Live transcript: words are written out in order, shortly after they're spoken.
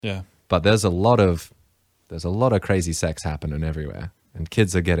Yeah. But there's a lot of crazy sex happening everywhere, and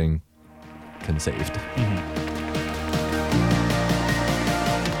kids are getting conceived.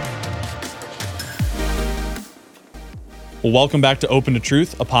 Well, welcome back to Open to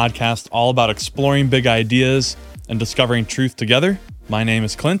Truth, a podcast all about exploring big ideas and discovering truth together. My name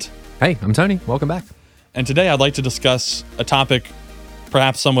is Clint. Hey, I'm Tony. Welcome back. And today I'd like to discuss a topic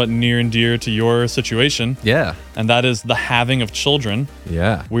perhaps somewhat near and dear to your situation. Yeah. And that is the having of children.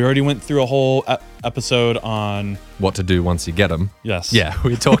 Yeah. We already went through a whole episode on... What to do once you get them. Yes. Yeah,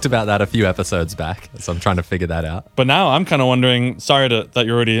 we talked about that a few episodes back, so I'm trying to figure that out. But now I'm kind of wondering, that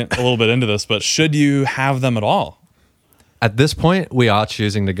you're already a little bit into this, but should you have them at all? At this point, we are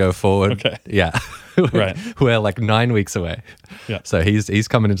choosing to go forward. Okay. Yeah. Right. We're like 9 weeks away. Yeah. So he's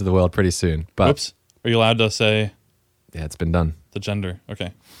coming into the world pretty soon. But Oops. Are you allowed to say yeah, it's been done. the gender?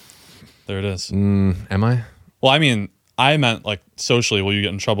 Okay. There it is. Am I? Well, I mean, I meant like socially, will you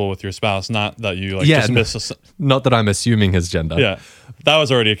get in trouble with your spouse? Not that you like Yeah, dismiss. Not that I'm assuming his gender. Yeah. That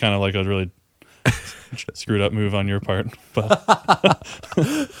was already kind of like a really screwed up move on your part. But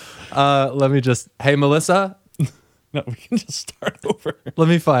Let me just, hey, Melissa, no, we can just start over. let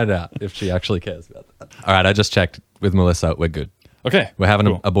me find out if she actually cares about that. All right, I just checked with Melissa. We're good. Okay. We're having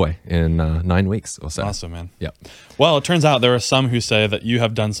cool. a boy in 9 weeks or so. Awesome, man. Yep. Well, it turns out there are some who say that you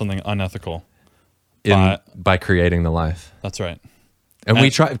have done something unethical. By creating the life. That's right. And we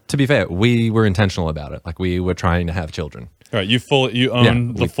try, to be fair, we were intentional about it. Like we were trying to have children. All right. You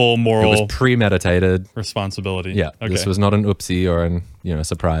own the full It moral was premeditated. responsibility. Yeah. Okay. This was not an oopsie or an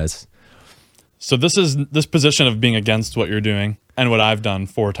surprise. So this position of being against what you're doing and what I've done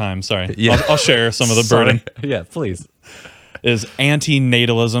 4 times. Sorry. Yeah. I'll share some of the Sorry. burden. Yeah, please. Is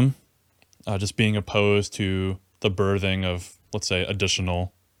anti-natalism, just being opposed to the birthing of, let's say,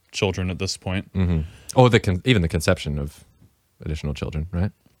 additional children at this point. Mm-hmm. Or even the conception of additional children,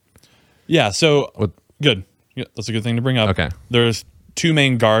 right? Yeah, so What- good. Yeah, that's a good thing to bring up. Okay. There's 2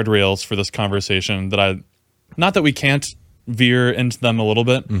 main guardrails for this conversation that not that we can't veer into them a little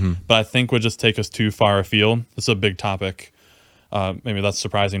bit, but I think would just take us too far afield. It's a big topic. Maybe that's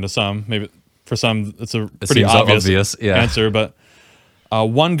surprising to some. Maybe for some, it's a pretty seems obvious yeah. answer. But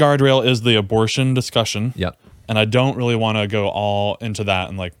one guardrail is the abortion discussion. Yep. And I don't really want to go all into that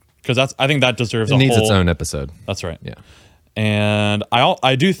and because I think that deserves It a needs whole. its own episode. That's right. Yeah. And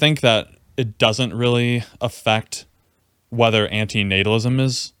I do think that it doesn't really affect whether antinatalism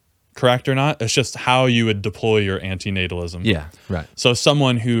is correct or not. It's just how you would deploy your antinatalism. Yeah, right. So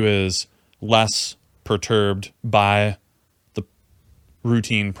someone who is less perturbed by the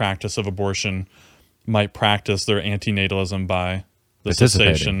routine practice of abortion might practice their antinatalism by the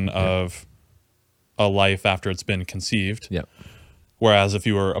cessation of a life after it's been conceived. Yep. Whereas if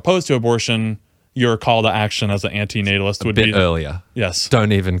you were opposed to abortion, your call to action as an antinatalist would Bit be earlier. yes,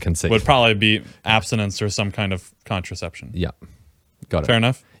 Don't even conceive. would probably be abstinence or some kind of contraception. Yep. Got it. Fair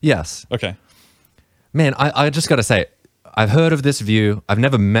enough? Yes. Okay. Man, I just got to say, I've heard of this view. I've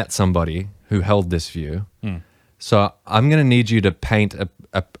never met somebody who held this view. So I'm going to need you to paint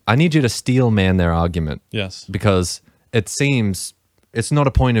I need you to steel man their argument. Yes. Because it seems it's not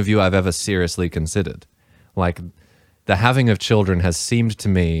a point of view I've ever seriously considered. Like the having of children has seemed to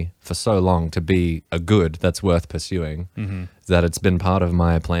me for so long to be a good that's worth pursuing, that it's been part of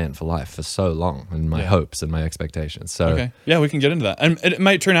my plan for life for so long, and my hopes and my expectations. So Okay. Yeah, we can get into that. And it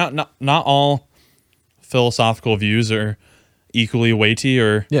might turn out not all philosophical views are equally weighty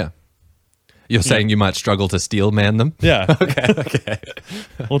or yeah. You're saying you might struggle to steel man them? yeah. Okay.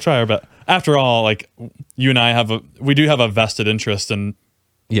 We'll try our best. After all, like you and I we do have a vested interest in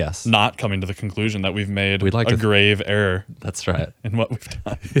Yes. not coming to the conclusion that we've made We'd like a to grave error That's right. in what we've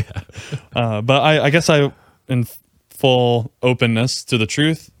done. But I guess in full openness to the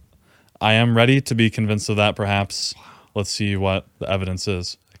truth, I am ready to be convinced of that. Perhaps let's see what the evidence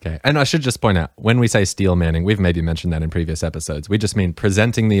is. Okay. And I should just point out, when we say steel manning, we've maybe mentioned that in previous episodes. We just mean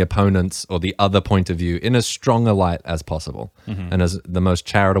presenting the opponent's or the other point of view in as strong a light as possible, and as the most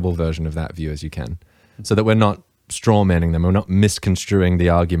charitable version of that view as you can, so that we're not straw manning them. We're not misconstruing the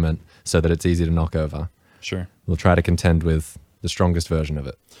argument so that it's easy to knock over. Sure. We'll try to contend with the strongest version of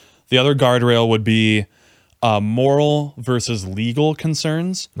it. The other guardrail would be moral versus legal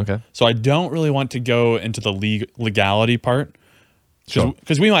concerns. Okay. So I don't really want to go into the legality part. Sure.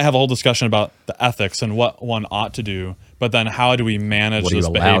 Because we might have a whole discussion about the ethics and what one ought to do, but then how do we manage What are you this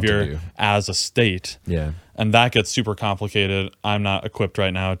allowed to behavior do? as a state? Yeah. And that gets super complicated. I'm not equipped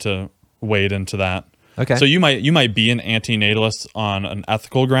right now to wade into that. Okay. So you might be an antinatalist on an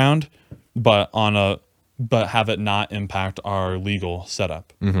ethical ground, but have it not impact our legal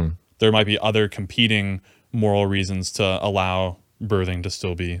setup. Mm-hmm. There might be other competing moral reasons to allow birthing to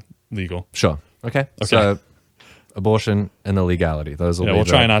still be legal. Sure. Okay. So abortion and the legality. Those will be we'll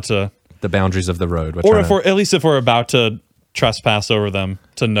try not to the boundaries of the road. Or at least if we're about to trespass over them,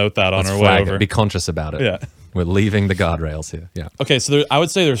 to note that on our way over. Be conscious about it. Yeah. We're leaving the guardrails here. Yeah. Okay, so I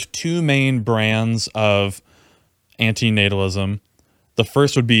would say there's two main brands of antinatalism. The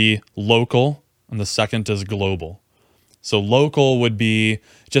first would be local, and the second is global. So local would be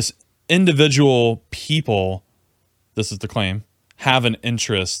just individual people, this is the claim, have an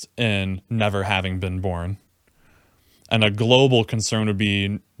interest in never having been born. And a global concern would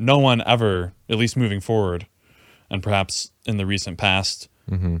be no one ever, at least moving forward, and perhaps in the recent past,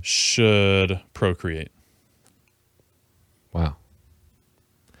 should procreate. Wow.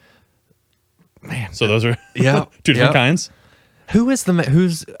 Man. So those are two different kinds. Who's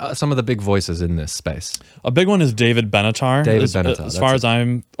some of the big voices in this space? A big one is David Benatar. As far as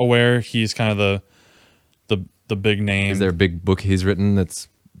I'm aware, he's kind of the big name. Is there a big book he's written that's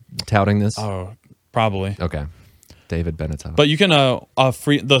touting this? Oh, probably. Okay. David Benatar. But you can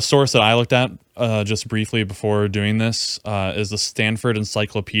the source that I looked at just briefly before doing this is the Stanford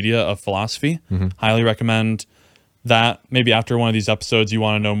Encyclopedia of Philosophy. Highly recommend that. Maybe after one of these episodes you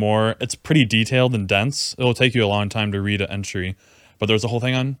want to know more. It's pretty detailed and dense. It'll take you a long time to read an entry, but there's a whole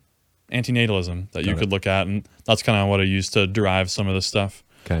thing on antinatalism that you could look at, and that's kind of what I use to derive some of this stuff.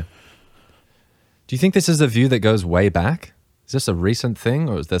 Okay. Do you think this is a view that goes way back? Is this a recent thing,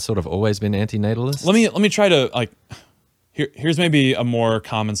 or has there sort of always been antinatalists? Let me try to here's maybe a more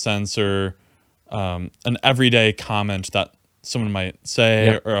common sense or an everyday comment that someone might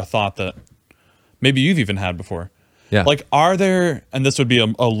say, or a thought that maybe you've even had before. Yeah. Like, are there, and this would be a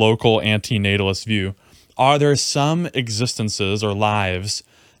local antinatalist view, are there some existences or lives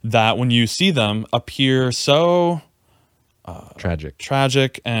that when you see them appear so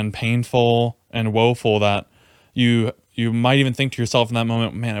tragic and painful and woeful that you might even think to yourself in that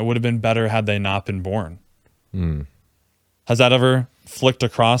moment, man, it would have been better had they not been born. Has that ever flicked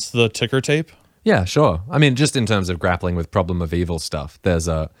across the ticker tape? Yeah, sure. I mean, just in terms of grappling with problem of evil stuff, there's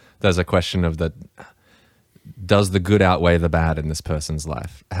a question of does the good outweigh the bad in this person's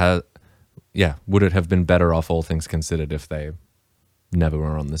life? Would it have been better off, all things considered, if they never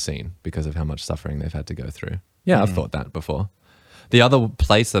were on the scene because of how much suffering they've had to go through? Yeah, I've thought that before. The other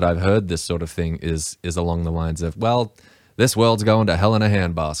place that I've heard this sort of thing is along the lines of, well, this world's going to hell in a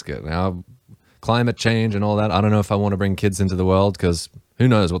handbasket. Now, climate change and all that, I don't know if I want to bring kids into the world because who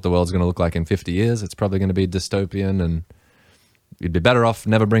knows what the world's going to look like in 50 years. It's probably going to be dystopian, and you'd be better off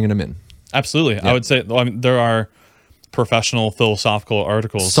never bringing them in. Absolutely. Yeah. I would say there are professional philosophical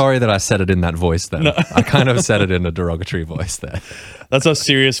articles. Sorry that I said it in that voice there. No. I kind of said it in a derogatory voice there. That's a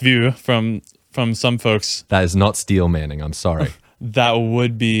serious view from some folks. That is not Steel Manning. I'm sorry. That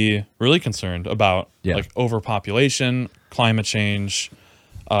would be really concerned about like overpopulation, climate change,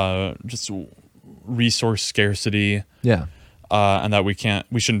 just resource scarcity. Yeah. And that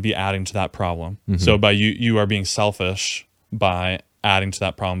we shouldn't be adding to that problem. So by you are being selfish by adding to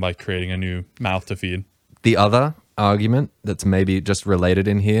that problem by creating a new mouth to feed. The other argument that's maybe just related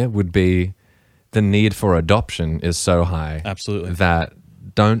in here would be the need for adoption is so high. Absolutely. That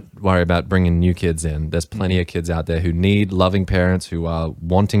don't worry about bringing new kids in. There's plenty of kids out there who need loving parents, who are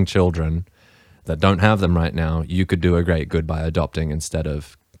wanting children that don't have them right now. You could do a great good by adopting instead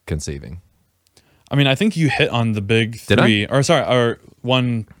of conceiving. I mean, I think you hit on the big three. Or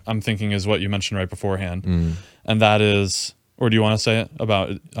one I'm thinking is what you mentioned right beforehand. And that is, or do you want to say it about?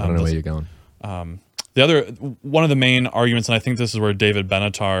 I don't know where you're going. One of the main arguments, and I think this is where David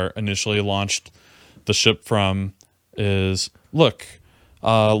Benatar initially launched the ship from, is look,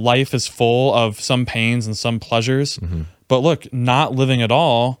 life is full of some pains and some pleasures, but look, not living at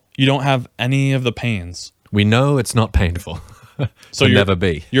all, you don't have any of the pains. We know it's not painful. So never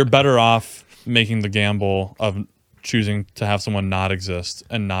be. You're better off making the gamble of choosing to have someone not exist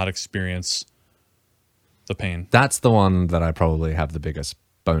and not experience the pain. That's the one that I probably have the biggest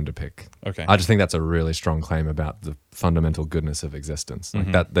bone to pick. Okay. I just think that's a really strong claim about the fundamental goodness of existence.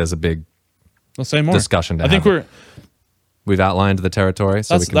 Like that, there's a big discussion to have. I think we've outlined the territory.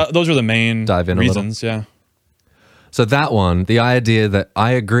 So those are the main dive in reasons. Yeah. So that one, the idea that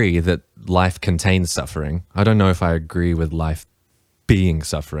I agree that life contains suffering. I don't know if I agree with life being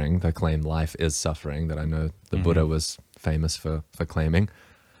suffering. The claim life is suffering that I know the Buddha was famous for claiming.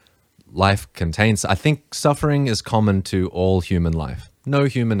 Life contains, I think suffering is common to all human life. No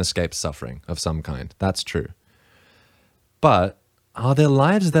human escapes suffering of some kind. That's true. But are there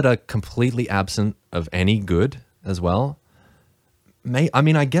lives that are completely absent of any good as well?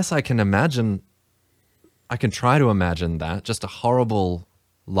 I guess I can try to imagine that. Just a horrible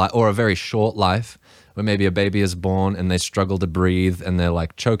or a very short life, where maybe a baby is born and they struggle to breathe and they're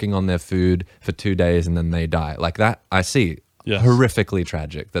like choking on their food for 2 days and then they die. Like that, I see. Yes. Horrifically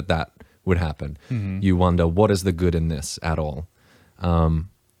tragic that would happen. You wonder, what is the good in this at all? And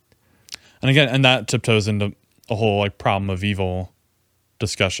again, and that tiptoes into a whole like problem of evil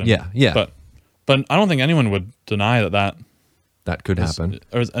discussion. Yeah. But I don't think anyone would deny that could happen.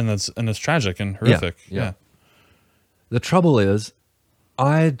 And it's tragic and horrific. Yeah. The trouble is,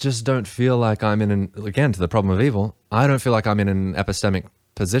 I just don't feel like I'm again, to the problem of evil, I don't feel like I'm in an epistemic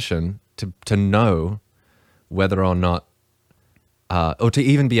position to know whether or not, or to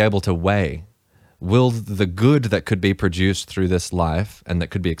even be able to weigh, will the good that could be produced through this life and that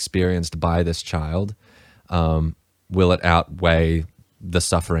could be experienced by this child, will it outweigh the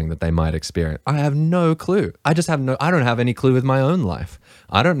suffering that they might experience? I have no clue. I don't have any clue with my own life.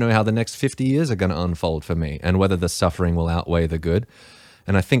 I don't know how the next 50 years are going to unfold for me and whether the suffering will outweigh the good.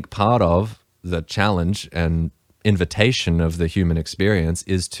 And I think part of the challenge and invitation of the human experience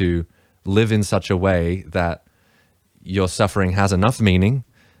is to live in such a way that your suffering has enough meaning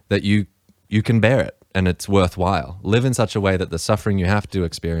that you can bear it and it's worthwhile. Live in such a way that the suffering you have to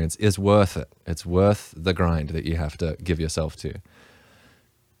experience is worth it. It's worth the grind that you have to give yourself to.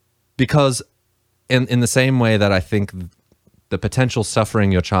 Because in the same way that I think the potential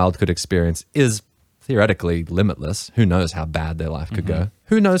suffering your child could experience is theoretically limitless. Who knows how bad their life could go?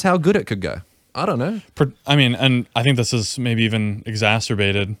 Who knows how good it could go? I don't know. I mean, and I think this is maybe even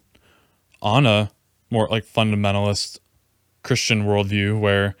exacerbated on a more like fundamentalist Christian worldview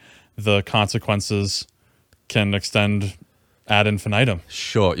where the consequences can extend ad infinitum.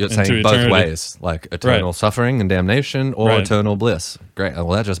 Sure, you're saying both ways, like eternal suffering and damnation or eternal bliss. Great. Well,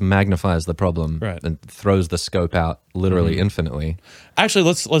 that just magnifies the problem and throws the scope out literally infinitely. Actually,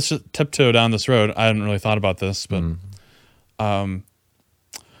 let's just tiptoe down this road. I hadn't really thought about this, but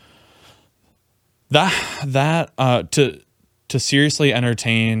to seriously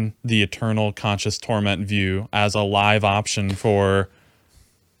entertain the eternal conscious torment view as a live option for,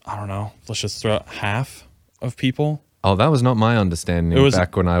 I don't know, let's just throw out half of people. Oh, that was not my understanding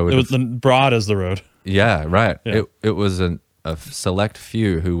back when I would. It was broad as the road. Yeah, right. Yeah. It was a select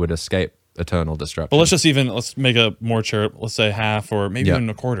few who would escape eternal destruction. Well, let's make a more let's say half or maybe even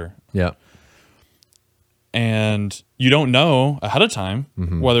a quarter. Yeah. And you don't know ahead of time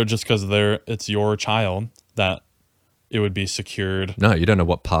whether just because it's your child that it would be secured. No, you don't know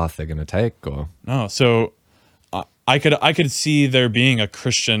what path they're going to take or. No, so I could see there being a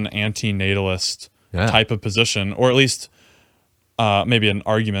Christian anti-natalist type of position, or at least maybe an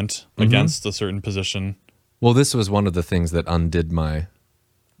argument against a certain position. Well, this was one of the things that undid my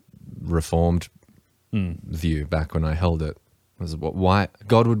Reformed view back when I held it. Was why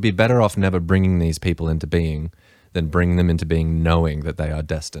God would be better off never bringing these people into being than bring them into being knowing that they are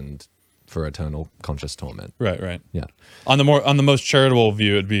destined for eternal conscious torment. Right. Yeah. On the most charitable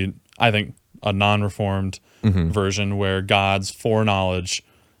view, it'd be, I think, a non-Reformed version where God's foreknowledge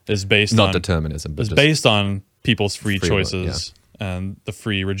is based not on determinism, but based on people's free choices and the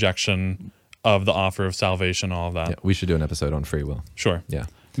free rejection of the offer of salvation, all of that. Yeah, we should do an episode on free will. Sure. Yeah.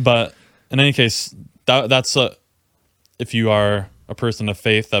 But in any case, that's if you are a person of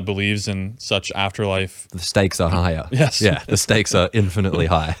faith that believes in such afterlife, the stakes are higher. Yes. Yeah, the stakes are infinitely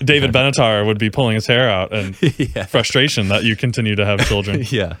high. David Benatar would be pulling his hair out in frustration that you continue to have children.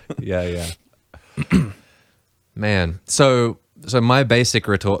 Yeah. Man, so my basic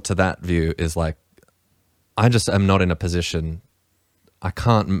retort to that view is like, I just am not in a position, I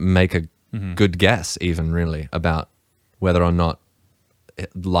can't make a good guess even really about whether or not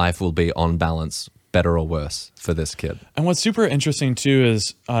life will be on balance better or worse for this kid. And what's super interesting too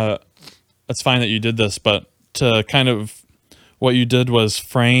is, it's fine that you did this, but to kind of, what you did was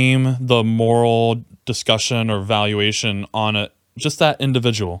frame the moral discussion or valuation on it, just that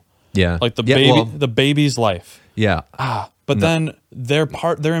individual. Yeah. Like the baby's life. Yeah. But then they're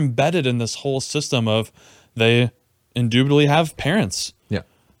embedded in this whole system of, they indubitably have parents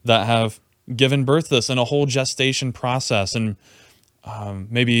that have given birth to this and a whole gestation process, and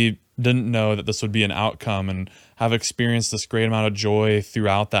maybe didn't know that this would be an outcome and have experienced this great amount of joy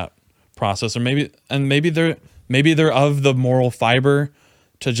throughout that process. Or maybe they're of the moral fiber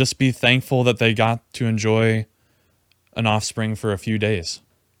to just be thankful that they got to enjoy an offspring for a few days.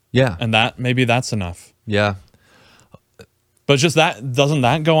 Yeah. And maybe that's enough. Yeah. But just doesn't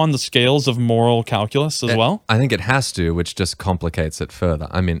that go on the scales of moral calculus as well? I think it has to, which just complicates it further.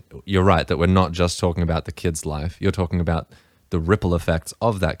 I mean, you're right that we're not just talking about the kid's life. You're talking about the ripple effects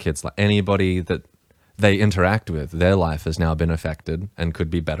of that kid's life. Anybody that they interact with, their life has now been affected and could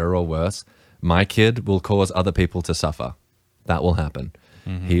be better or worse. My kid will cause other people to suffer. That will happen.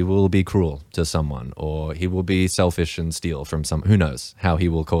 He will be cruel to someone, or he will be selfish and steal from some. Who knows how he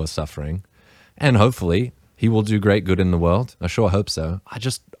will cause suffering? And hopefully he will do great good in the world. I sure hope so.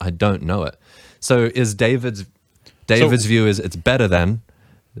 I don't know it. So is David's view is it's better then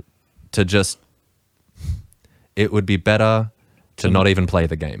to just, it would be better to not even play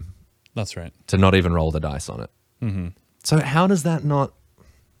the game. That's right. To not even roll the dice on it. So how does that not...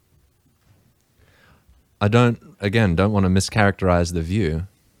 I don't want to mischaracterize the view.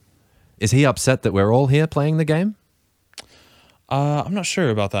 Is he upset that we're all here playing the game? I'm not sure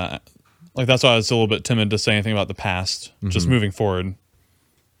about that. Like, that's why I was a little bit timid to say anything about the past. Just moving forward.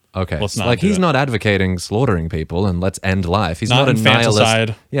 Okay. Let's not like, do he's it. not advocating slaughtering people and let's end life. He's Not not a nihilist.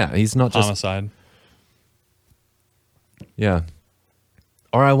 infanticide. Yeah, he's not just... Homicide. Yeah.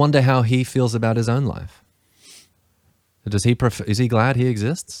 Or I wonder how he feels about his own life. Does he is he glad he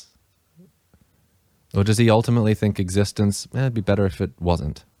exists? Or does he ultimately think existence, it'd be better if it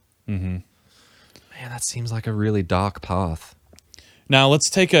wasn't? Man, that seems like a really dark path. Now, let's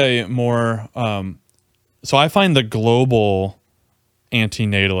take a more... so I find the global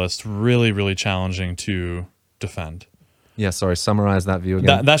antinatalist really, really challenging to defend. Yeah, sorry, summarize that view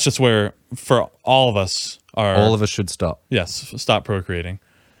again. That's just where, for all of us, All of us should stop. Yes, stop procreating.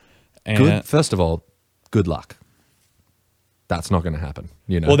 And Good. First of all, good luck. That's not going to happen.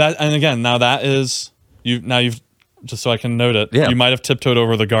 You know. Well, and again, now that is you've just so I can note it. Yeah. You might have tiptoed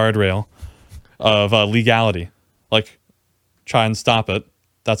over the guardrail of legality. Like, try and stop it.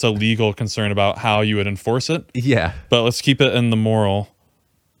 That's a legal concern about how you would enforce it. Yeah. But let's keep it in the moral.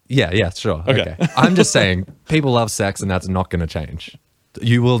 Yeah, sure. Okay. I'm just saying, people love sex, and that's not going to change.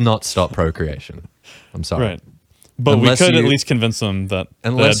 You will not stop procreation. I'm sorry. Right. But Unless we could at you- least convince them that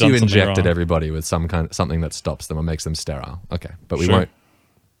Unless they had you done something injected wrong. everybody with something that stops them or makes them sterile. Okay, but we Sure. won't.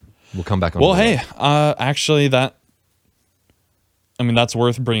 We'll come back on. Well, to hey, that. actually, that's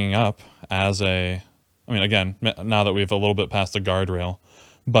worth bringing up as a. I mean, again, now that we've a little bit past the guardrail,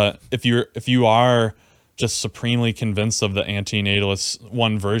 but if you are just supremely convinced of the antinatalist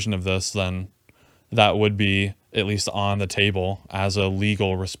one version of this, then that would be at least on the table as a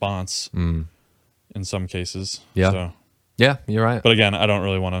legal response in some cases. Yeah. So, Yeah, you're right. but again, I don't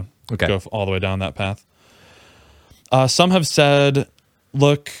really want to Okay. go all the way down that path. Some have said,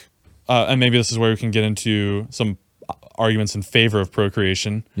 look, and maybe this is where we can get into some arguments in favor of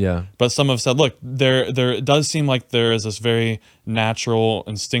procreation. Yeah. But some have said, look, there it does seem like there is this very natural,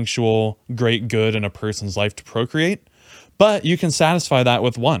 instinctual, great good in a person's life to procreate, but you can satisfy that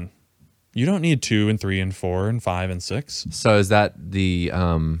with one. You don't need 2 and 3 and 4 and 5 and 6. So is that the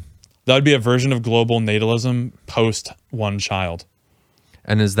That would be a version of global natalism post one child.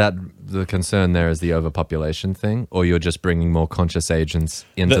 and is that the concern there is the overpopulation thing, or you're just bringing more conscious agents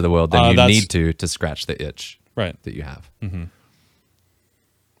into the world than you that's- need to scratch the itch Right. that you have?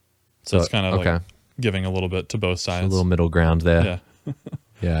 So it's kind of okay. like giving a little bit to both A sides. little middle ground there. Yeah.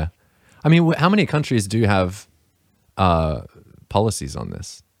 Yeah. I mean, how many countries do have policies on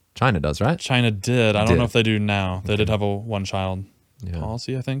this? China does, right? China did. I don't Did. know if they do now. They did have a one-child Yeah.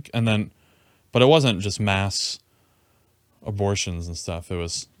 policy, I think. And then, but it wasn't just mass abortions and stuff. It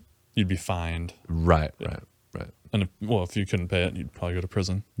was, you'd be fined. Right. And if you couldn't pay it, you'd probably go to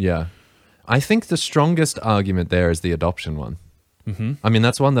prison. Yeah. I think the strongest argument there is the adoption one. I mean,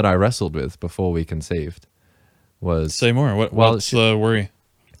 that's one that I wrestled with before we conceived. Was Say more. What's the worry?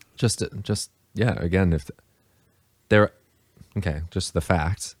 just yeah. Again, if there, okay, just the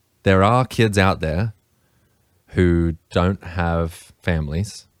facts. There are kids out there who don't have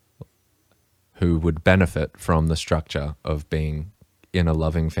families who would benefit from the structure of being in a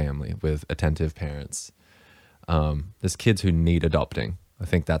loving family with attentive parents. There's kids who need adopting. I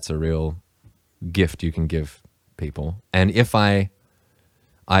think that's a real gift you can give people. And if I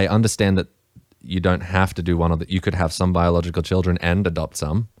understand that you don't have to do one of the, you could have some biological children and adopt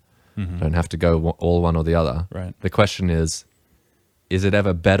some. Don't have to go all one or the other. Right. The question is it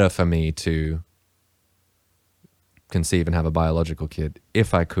ever better for me to conceive and have a biological kid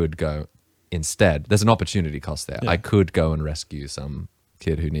if I could go instead? There's an opportunity cost there. Yeah. I could go and rescue some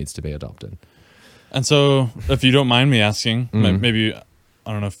kid who needs to be adopted. And so, if you don't mind me asking, Mm-hmm. maybe,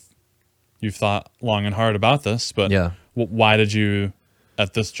 I don't know if you've thought long and hard about this, but Yeah. why did you,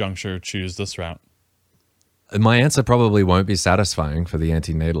 at this juncture, choose this route? My answer probably won't be satisfying for the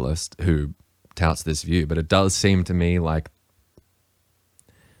antinatalist who touts this view, but it does seem to me like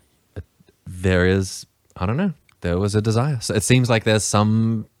there is, I don't know, there was a desire. So it seems like there's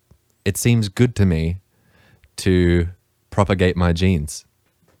some, it seems good to me to propagate my genes.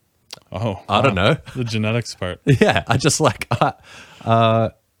 Oh, I don't know. The genetics part. Yeah, I just like,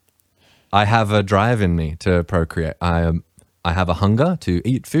 I have a drive in me to procreate. I have a hunger to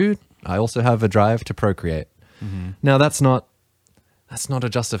eat food. I also have a drive to procreate. Now, that's not a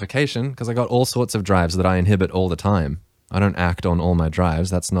justification, because I got all sorts of drives that I inhibit all the time. I don't act on all my drives.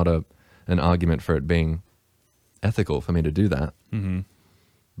 That's not an argument for it being ethical for me to do that.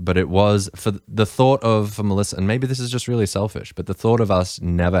 But it was for the thought of, for Melissa, and maybe this is just really selfish, but the thought of us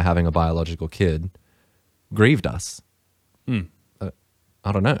never having a biological kid grieved us.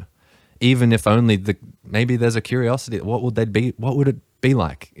 I don't know. Even if only maybe there's a curiosity. What would it be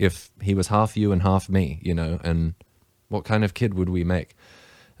like if he was half you and half me, you know, and what kind of kid would we make?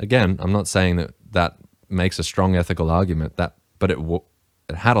 Again, I'm not saying that makes a strong ethical argument, but it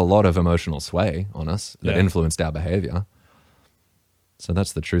had a lot of emotional sway on us that influenced our behavior. So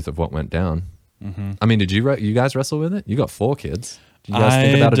that's the truth of what went down. I mean, did you guys wrestle with it? You got 4 kids. Did you guys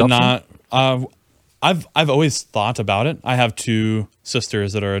think about adoption? I did not. I've always thought about it. I have 2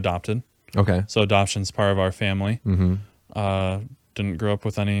 sisters that are adopted. Okay. So adoption's part of our family. Didn't grow up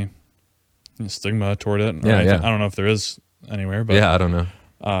with any stigma toward it. Yeah. I don't know if there is anywhere, but I don't know.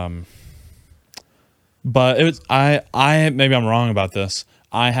 But it was I maybe I'm wrong about this.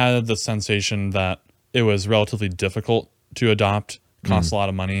 I had the sensation that it was relatively difficult to adopt, costs a lot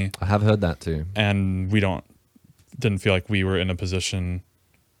of money. I have heard that too. And we didn't feel like we were in a position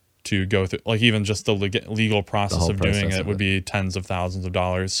to go through, like, even just the legal process of doing it would be tens of thousands of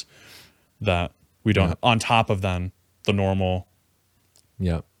dollars that we don't, on top of then the normal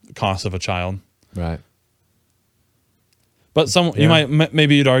cost of a child. Right. But you might,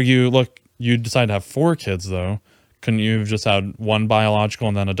 maybe you'd argue, look, you decide to have 4 kids though. Couldn't you have just had 1 biological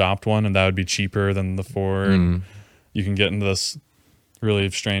and then adopt one, and that would be cheaper than the 4? And you can get into this really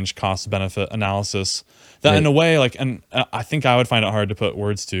strange cost benefit analysis that in a way, like, and I think I would find it hard to put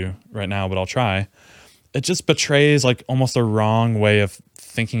words to right now, but I'll try. It just betrays like almost a wrong way of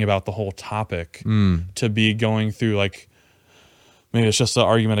thinking about the whole topic, to be going through, like, maybe it's just an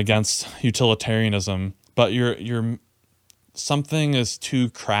argument against utilitarianism, but you're something is too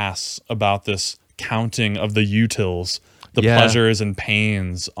crass about this counting of the utils, the pleasures and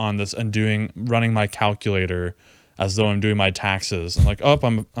pains on this, and running my calculator as though I'm doing my taxes. I'm like, oh,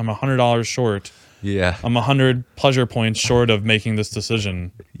 I'm $100 short. Yeah. I'm 100 pleasure points short of making this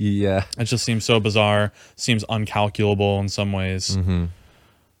decision. Yeah. It just seems so bizarre, seems uncalculable in some ways.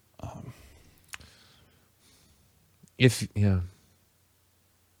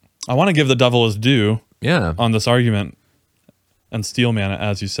 I want to give the devil his due on this argument and steelman it,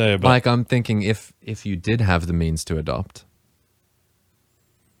 as you say. But like, I'm thinking, if you did have the means to adopt,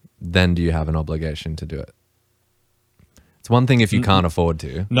 then do you have an obligation to do it? It's one thing if you can't afford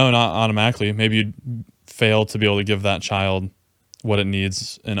to. No, not automatically. Maybe you fail to be able to give that child what it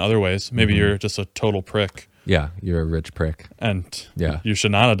needs in other ways. Maybe you're just a total prick. Yeah, you're a rich prick. And you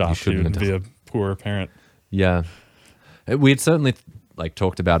should not adopt. You would be a poor parent. Yeah. We'd certainly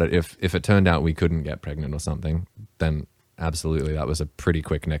talked about it. If it turned out we couldn't get pregnant or something, then absolutely that was a pretty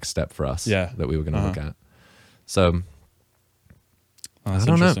quick next step for us that we were going to look at. So I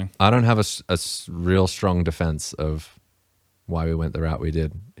don't know. I don't have a real strong defense of why we went the route we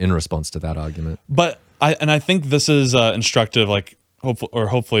did in response to that argument. But I think this is instructive, like,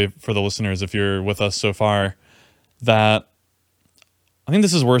 hopefully for the listeners, if you're with us so far, that I think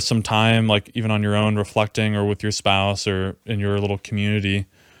this is worth some time, like even on your own, reflecting, or with your spouse, or in your little community.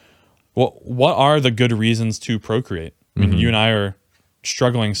 What are the good reasons to procreate? I mean, you and I are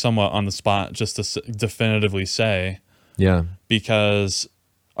struggling somewhat on the spot just to definitively say. Yeah. Because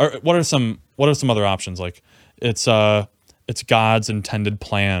what are some other options? Like, it's God's intended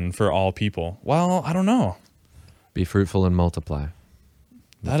plan for all people. Well, I don't know. Be fruitful and multiply.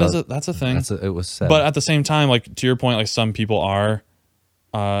 That's a thing. It was said. But at the same time, like, to your point, like, some people are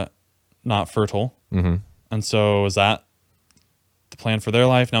not fertile. And so is that the plan for their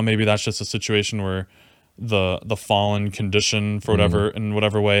life? Now, maybe that's just a situation where the fallen condition for whatever in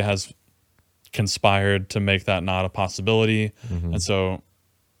whatever way has conspired to make that not a possibility. And so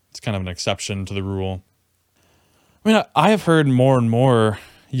it's kind of an exception to the rule. I mean, I have heard more and more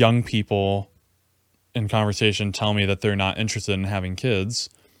young people in conversation tell me that they're not interested in having kids,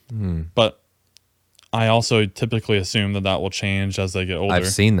 but I also typically assume that will change as they get older. I've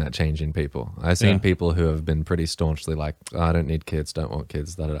seen that change in people. I've seen people who have been pretty staunchly like, oh, I don't need kids, don't want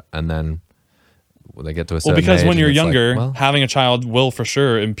kids, and then they get to a certain age. Well, because when you're younger, having a child will for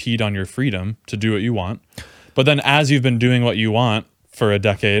sure impede on your freedom to do what you want. But then as you've been doing what you want for a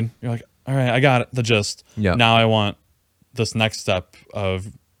decade, you're like, all right, I got the gist. Yeah. Now I want this next step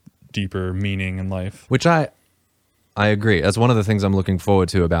of deeper meaning in life. Which I agree. As one of the things I'm looking forward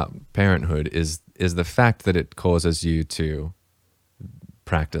to about parenthood is the fact that it causes you to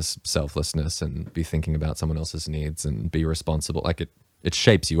practice selflessness and be thinking about someone else's needs and be responsible. Like it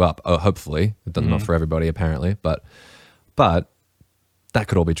shapes you up. Hopefully, it does not for everybody apparently, but that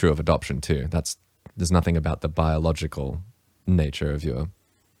could all be true of adoption too. There's nothing about the biological nature of your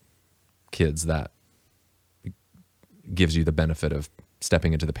kids that gives you the benefit of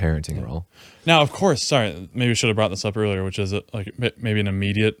stepping into the parenting role. Now, of course, sorry, maybe we should have brought this up earlier, which is like maybe an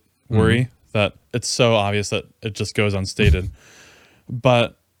immediate worry that it's so obvious that it just goes unstated.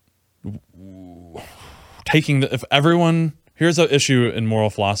 But here's an issue in moral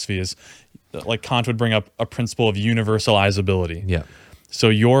philosophy is like Kant would bring up a principle of universalizability. Yeah. So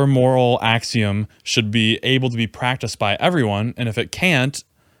your moral axiom should be able to be practiced by everyone. And if it can't,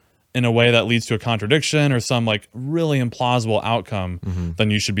 in a way that leads to a contradiction or some like really implausible outcome,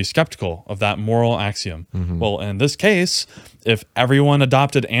 then you should be skeptical of that moral axiom. Well, in this case, if everyone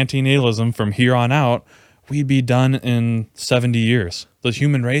adopted antinatalism from here on out, we'd be done in 70 years. The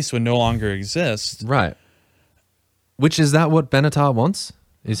human race would no longer exist. Right. Which is that what Benatar wants?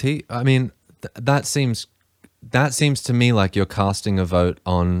 Is he? I mean, that seems to me like you're casting a vote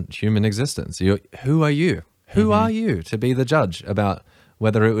on human existence. Who are you? Who are you to be the judge about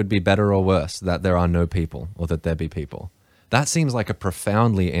whether it would be better or worse that there are no people or that there be people? That seems like a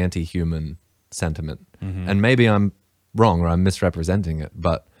profoundly anti-human sentiment. And maybe I'm wrong or I'm misrepresenting it,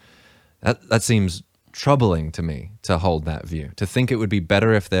 but that seems troubling to me to hold that view, to think it would be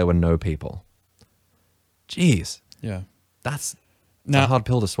better if there were no people. Jeez. Yeah. That's a hard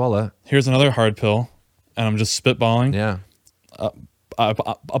pill to swallow. Here's another hard pill, and I'm just spitballing. Yeah.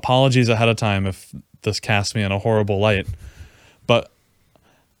 Apologies ahead of time if this casts me in a horrible light, but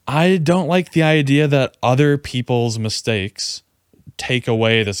I don't like the idea that other people's mistakes take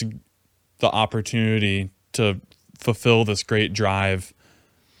away the opportunity to fulfill this great drive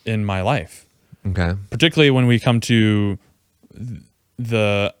in my life. Okay. Particularly when we come to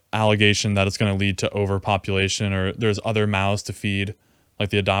the allegation that it's going to lead to overpopulation or there's other mouths to feed, like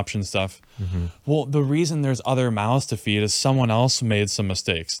the adoption stuff. Well, the reason there's other mouths to feed is someone else made some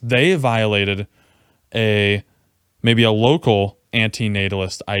mistakes. They violated maybe a local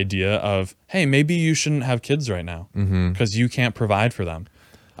antinatalist idea of, hey, maybe you shouldn't have kids right now because you can't provide for them.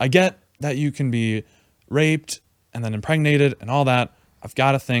 I get that you can be raped and then impregnated and all that. I've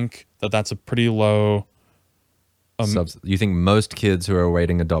got to think that that's a pretty low. You think most kids who are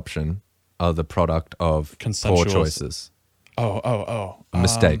awaiting adoption are the product of poor choices?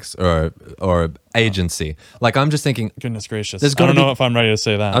 Mistakes or agency. Like I'm just thinking. Goodness gracious! I don't know if I'm ready to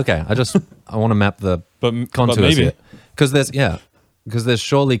say that. Okay, I want to map the contours here. Because there's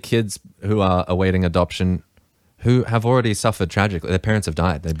surely kids who are awaiting adoption who have already suffered tragically. Their parents have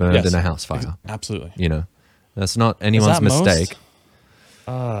died. They burned in a house fire. Absolutely. You know, that's not anyone's mistake.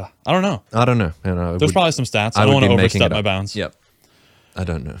 I don't know. There's probably some stats. I don't want to overstep my bounds. Yep. I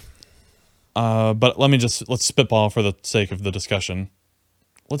don't know. But let's spitball for the sake of the discussion.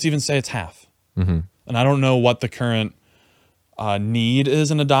 Let's even say it's half. And I don't know what the current need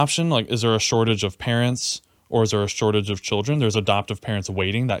is in adoption. Like, is there a shortage of parents or is there a shortage of children? There's adoptive parents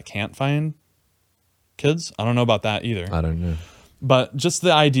waiting that can't find kids. I don't know about that either. I don't know. But just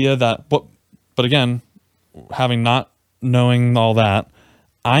the idea that, but again, having not knowing all that,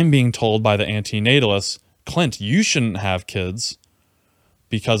 I'm being told by the antinatalists, Clint, you shouldn't have kids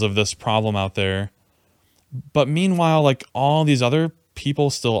because of this problem out there. But meanwhile, like all these other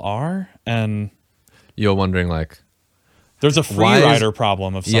people still are, and you're wondering like, there's a free rider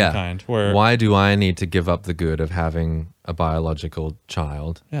problem of some kind. Where why do I need to give up the good of having a biological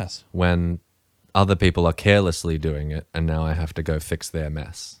child? Yes. When other people are carelessly doing it, and now I have to go fix their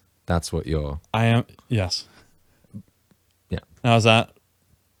mess. That's what I am. Yes. Yeah. Now is that?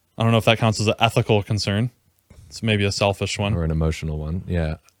 I don't know if that counts as an ethical concern. It's maybe a selfish one or an emotional one.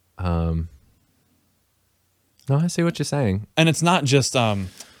 Yeah. No, I see what you're saying. And it's not just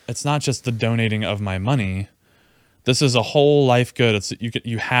the donating of my money. This is a whole life good. It's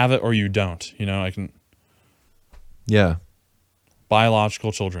you have it or you don't. You know, Yeah.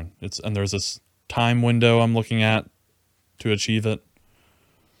 Biological children. And there's this time window I'm looking at to achieve it.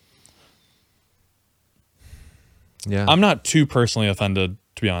 Yeah. I'm not too personally offended,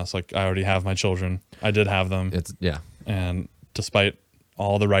 to be honest. Like, I already have my children. I did have them. And despite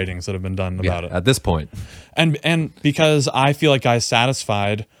all the writings that have been done about it at this point, and because I feel like I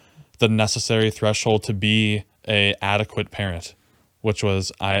satisfied the necessary threshold to be a adequate parent, which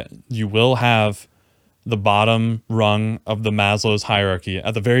was you will have the bottom rung of the Maslow's hierarchy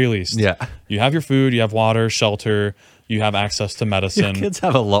at the very least. Yeah. You have your food, you have water, shelter, you have access to medicine. Your kids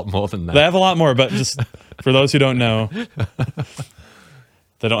have a lot more than that. They have a lot more, but just for those who don't know,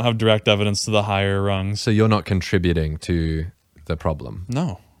 they don't have direct evidence to the higher rungs. So you're not contributing to the problem.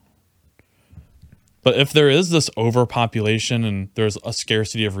 No. But if there is this overpopulation and there's a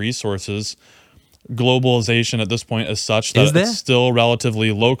scarcity of resources, globalization at this point is such that it's still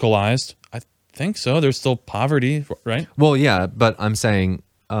relatively localized. I think so. There's still poverty, right? Well, yeah, but I'm saying,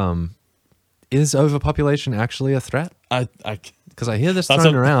 is overpopulation actually a threat? Because I hear this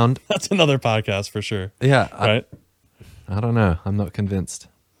thrown around. That's another podcast for sure. Yeah. Right? I don't know. I'm not convinced.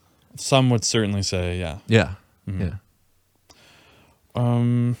 Some would certainly say, yeah. Yeah. Yeah.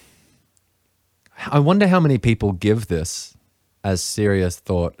 I wonder how many people give this as serious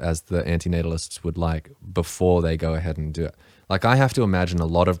thought as the antinatalists would like before they go ahead and do it. Like, I have to imagine a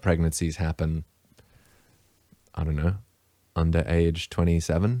lot of pregnancies happen, I don't know, under age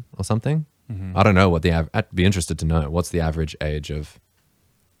 27 or something. I don't know what I'd be interested to know what's the average age of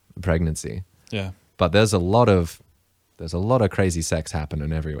pregnancy. Yeah. But there's a lot of crazy sex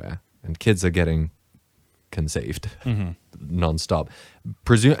happening everywhere, and kids are getting conceived nonstop.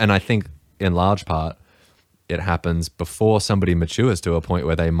 And I think in large part it happens before somebody matures to a point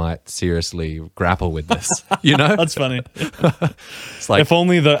where they might seriously grapple with this. You know, that's funny. It's like, if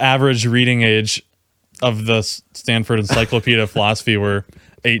only the average reading age of the Stanford Encyclopedia of Philosophy were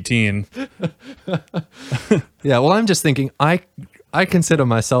 18. Yeah, well, I'm just thinking, I consider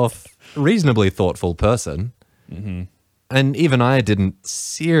myself a reasonably thoughtful person. And even I didn't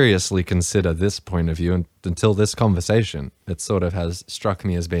seriously consider this point of view until this conversation. It sort of has struck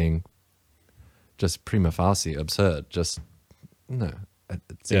me as being just prima facie absurd. Just, no, it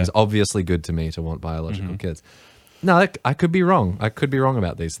seems obviously good to me to want biological kids. No, I could be wrong. I could be wrong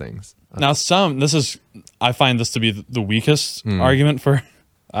about these things. Now, I find this to be the weakest argument for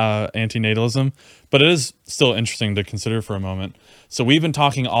antinatalism, but it is still interesting to consider for a moment. So we've been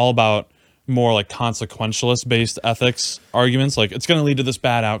talking all about more like consequentialist based ethics arguments, like it's going to lead to this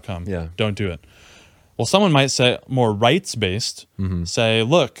bad outcome. Yeah. Don't do it. Well, someone might say more rights based, say,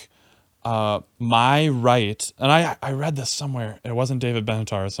 look, my right, and I read this somewhere. It wasn't David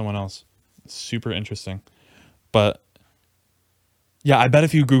Benatar, it's someone else. Super interesting. But yeah, I bet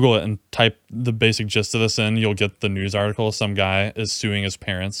if you Google it and type the basic gist of this in, you'll get the news article. Some guy is suing his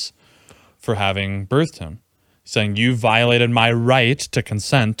parents for having birthed him, saying, you violated my right to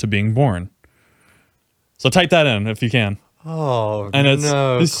consent to being born. So type that in if you can. Oh, and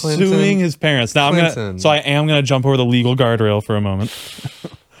he's suing his parents. Now I am gonna jump over the legal guardrail for a moment.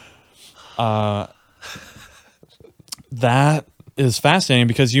 That is fascinating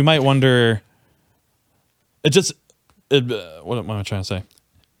because you might wonder. What am I trying to say?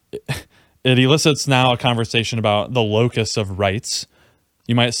 It elicits now a conversation about the locus of rights.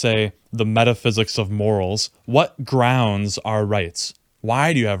 You might say the metaphysics of morals. What grounds are rights?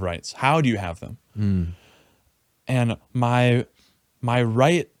 Why do you have rights? How do you have them? And my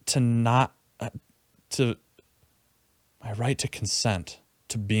right to consent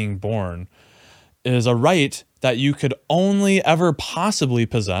to being born is a right that you could only ever possibly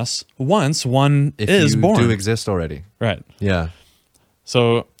possess once one is born. If you do exist already. Right. Yeah.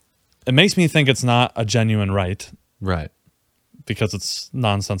 So it makes me think it's not a genuine right. Right. Because it's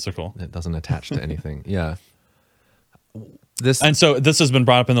nonsensical. It doesn't attach to anything. Yeah. And so this has been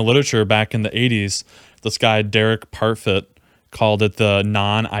brought up in the literature back in the 80s. This guy, Derek Parfit, called it the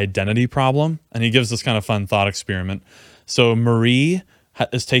non-identity problem. And he gives this kind of fun thought experiment. So Marie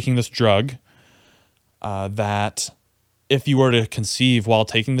is taking this drug that if you were to conceive while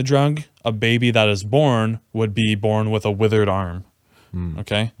taking the drug, a baby that is born would be born with a withered arm.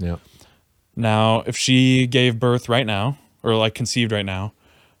 Okay? Yeah. Now, if she gave birth right now, or like conceived right now,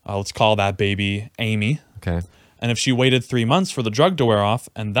 let's call that baby Amy. Okay. And if she waited 3 months for the drug to wear off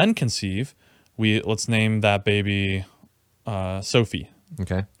and then conceive, let's name that baby Sophie.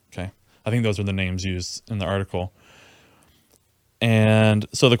 Okay. Okay. I think those are the names used in the article. And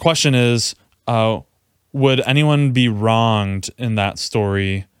so the question is, would anyone be wronged in that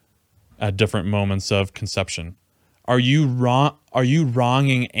story at different moments of conception? Are you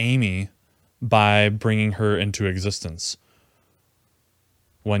wronging Amy by bringing her into existence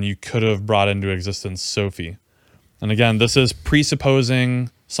when you could have brought into existence Sophie? And again, this is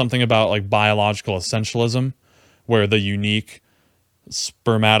presupposing something about like biological essentialism, where the unique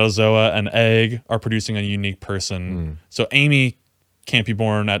spermatozoa and egg are producing a unique person. So Amy can't be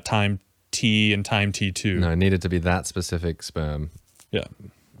born at time T and time T2. No, it needed to be that specific sperm. Yeah.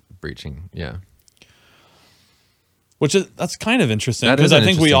 Breaching. Yeah. That's kind of interesting because I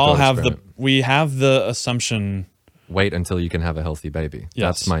think we all have the assumption. Wait until you can have a healthy baby.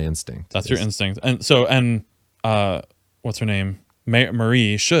 Yes. That's my instinct. That's your instinct. And so, what's her name?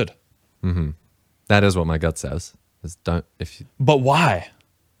 Marie should. That is what my gut says. But why?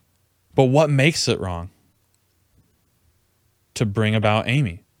 But what makes it wrong? to bring about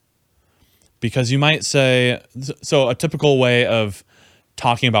Amy. Because you might say, so a typical way of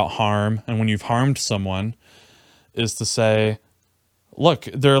talking about harm and when you've harmed someone is to say, look,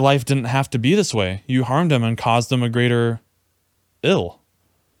 their life didn't have to be this way. You harmed them and caused them a greater ill.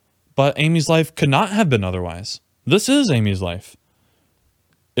 But Amy's life could not have been otherwise. This is Amy's life.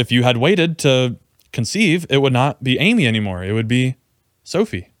 If you had waited to conceive, it would not be Amy anymore. It would be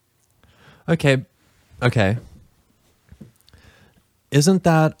Sophie. Okay. Isn't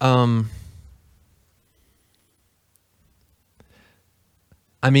that,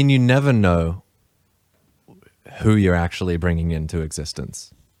 I mean, you never know who you're actually bringing into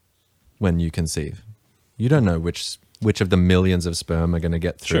existence when you conceive. You don't know which of the millions of sperm are going to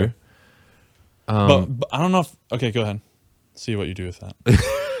get through. Sure. But I don't know if... Okay, go ahead. See what you do with that.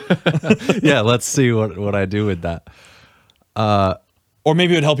 Yeah, let's see what I do with that. Or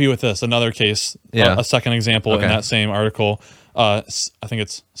maybe it would help you with this. Another case, Yeah. a second example Okay. in that same article. I think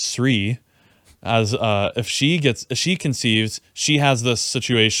it's Sri. As if she conceives, she has this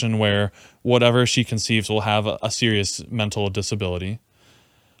situation where whatever she conceives will have a serious mental disability.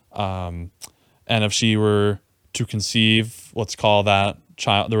 And if she were to conceive, let's call that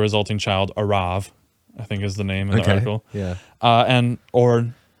child, the resulting child, Arav, I think is the name in the article. Yeah. And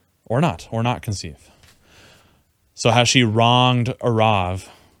or not conceive. So has she wronged Arav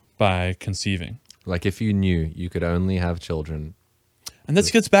by conceiving? Like if you knew you could only have children. And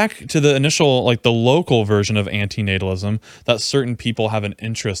this gets back to the initial, like the local version of antinatalism, that certain people have an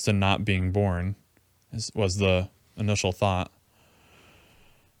interest in not being born, was the initial thought.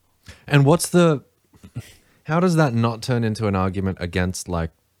 And how does that not turn into an argument against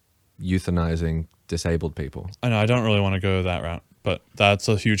like euthanizing disabled people? I know, I don't really want to go that route, but that's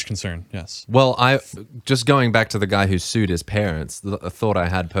a huge concern, yes. Well, just going back to the guy who sued his parents, the thought I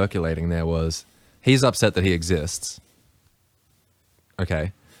had percolating there was he's upset that he exists.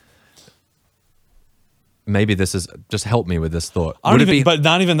 Okay. Maybe this is just help me with this thought. But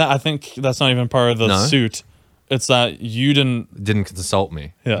not even that. I think that's not even part of the suit. It's that you didn't consult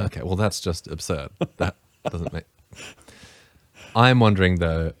me. Yeah. Okay. Well, that's just absurd. That doesn't make. I'm wondering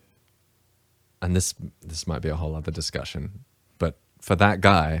though, and this might be a whole other discussion, but for that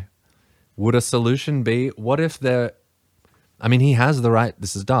guy, would a solution be? What if I mean, he has the right.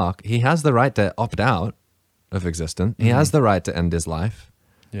 This is dark. He has the right to opt out of existence. He has the right to end his life.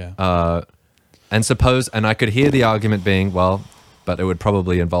 Yeah. And I could hear the argument being, well, but it would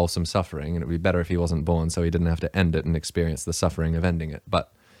probably involve some suffering and it would be better if he wasn't born so he didn't have to end it and experience the suffering of ending it.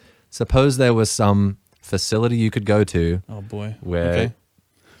 But suppose there was some facility you could go to Oh boy. where it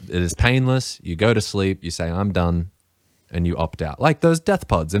is painless, you go to sleep, you say, I'm done, and you opt out. Like those death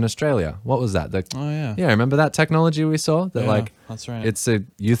pods in Australia. What was that? Oh yeah. Yeah, remember that technology we saw? That Yeah, that's right. It's a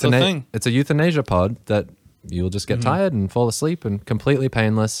thing. it's a euthanasia pod that you'll just get tired and fall asleep and completely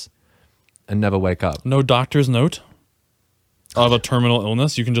painless and never wake up. No doctor's note of a terminal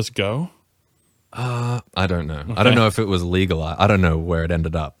illness. You can just go. I don't know. Okay. I don't know if it was legal. I don't know where it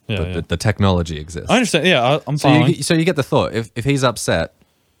ended up. Yeah, but yeah. The technology exists. I understand. Yeah, I'm So following. so you get the thought. If he's upset,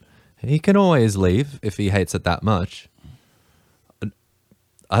 he can always leave if he hates it that much.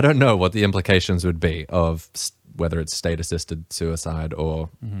 I don't know what the implications would be of whether it's state-assisted suicide or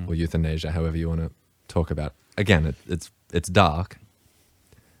euthanasia, however you want to talk about. Again, it's dark.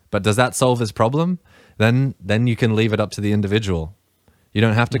 But does that solve his problem? Then you can leave it up to the individual. You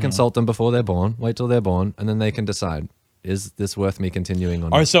don't have to consult them before they're born. Wait till they're born, and then they can decide, is this worth me continuing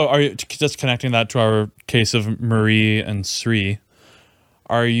on? So are you just connecting that to our case of Marie and Sri?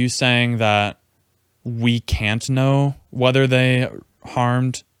 Are you saying that we can't know whether they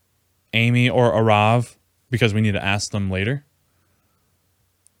harmed Amy or Arav because we need to ask them later?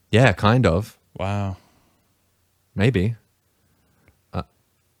 Yeah, kind of. Wow. Maybe.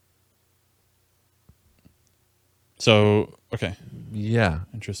 So, okay. Yeah.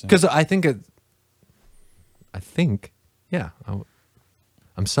 Interesting. Because I think, yeah.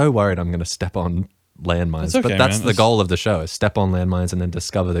 I'm so worried I'm going to step on landmines. That's okay, but that's man. the goal of the show, is step on landmines and then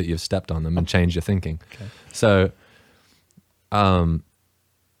discover that you've stepped on them and change your thinking. Okay. So,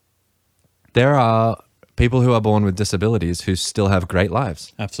 there are people who are born with disabilities who still have great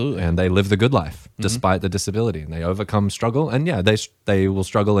lives. Absolutely. And they live the good life despite the disability. And they overcome struggle. And yeah, they will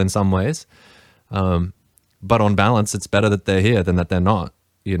struggle in some ways. But on balance, it's better that they're here than that they're not,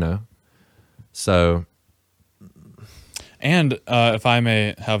 you know? So. And if I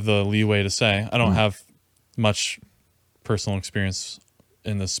may have the leeway to say, I don't have much personal experience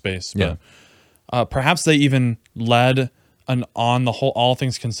in this space, but perhaps they even led an on the whole, all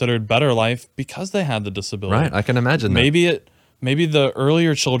things considered, better life because they had the disability. Right, I can imagine that. Maybe the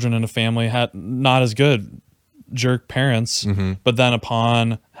earlier children in a family had not as good jerk parents, but then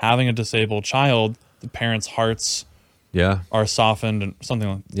upon having a disabled child, the parents' hearts are softened and something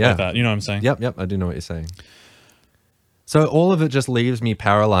like that. You know what I'm saying? Yep. I do know what you're saying. So all of it just leaves me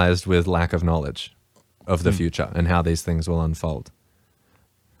paralyzed with lack of knowledge of the future and how these things will unfold.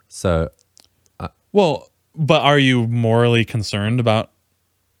 So, well, but are you morally concerned about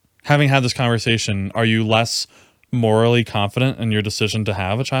having had this conversation? Are you less morally confident in your decision to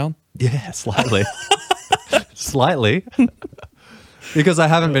have a child? Yeah, slightly. Slightly. Because I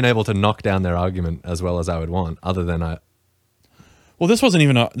haven't been able to knock down their argument as well as I would want, other than Well, this wasn't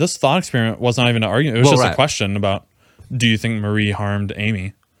even this thought experiment was not even an argument. It was just a question about, do you think Marie harmed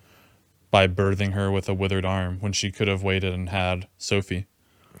Amy by birthing her with a withered arm when she could have waited and had Sophie?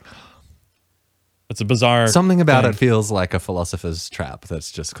 It's a bizarre something about thing. it feels like a philosopher's trap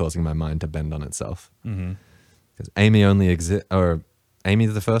that's just causing my mind to bend on itself. Because Amy only exists, or Amy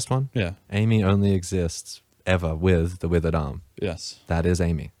the first one? Yeah. Amy only exists ever with the withered arm. Yes. That is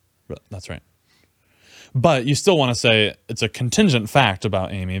Amy. That's right. But you still want to say it's a contingent fact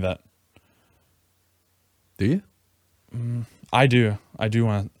about Amy that... Do you? I do. I do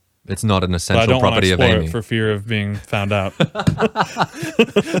want to... It's not an But I essential don't want to property of explore Amy. it for fear of being found out.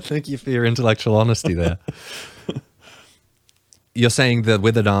 Thank you for your intellectual honesty there. You're saying the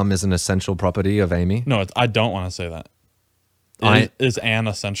withered arm is an essential property of Amy? No, I don't want to say that. Is an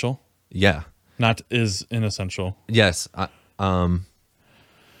essential? Yeah. Not is inessential. Yes.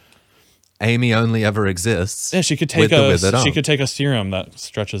 Amy only ever exists. Yeah, she could take a serum that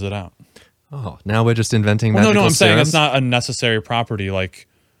stretches it out. Oh, now we're just inventing magical No, I'm saying serums? it's not a necessary property. Like,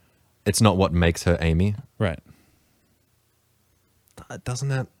 it's not what makes her Amy. right. Doesn't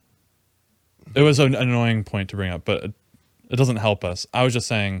that? It was an annoying point to bring up, but it doesn't help us. I was just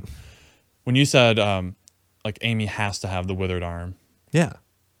saying, when you said like Amy has to have the withered arm, Yeah.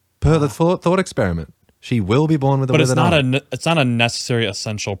 Per the thought experiment, she will be born with a withered arm. But it's not a necessary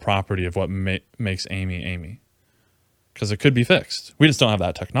essential property of what makes Amy Amy, because it could be fixed. We just don't have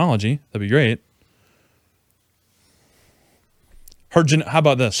that technology. That'd be great. How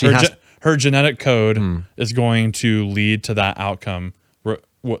about this? Her genetic code is going to lead to that outcome.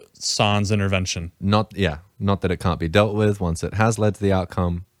 Sans intervention. Not that it can't be dealt with once it has led to the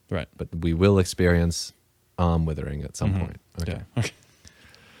outcome. Right. But we will experience arm withering at some point. Okay. Yeah. Okay.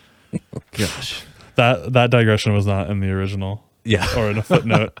 Gosh. That digression was not in the original. Yeah. Or in a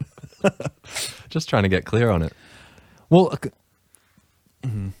footnote. Just trying to get clear on it. Well,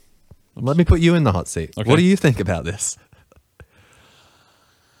 let me put you in the hot seat. Okay. What do you think about this?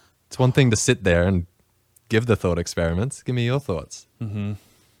 It's one thing to sit there and give the thought experiments. Give me your thoughts.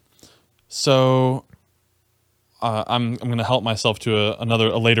 So I'm going to help myself to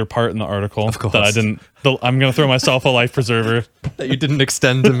a later part in the article Of course. that I didn't. I'm going to throw myself a life preserver. That you didn't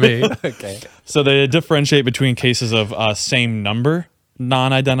extend to me. Okay. So they differentiate between cases of same number,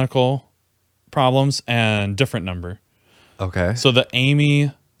 non-identical problems, and different number. Okay. So the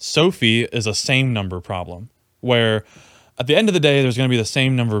Amy Sophie is a same number problem, where at the end of the day, there's going to be the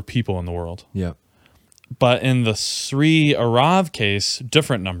same number of people in the world. Yeah. But in the Sri Arav case,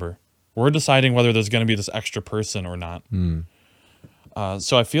 different number. We're deciding whether there's going to be this extra person or not.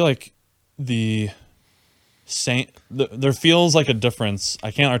 So I feel like there feels like a difference.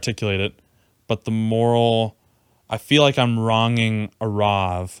 I can't articulate it, but I feel like I'm wronging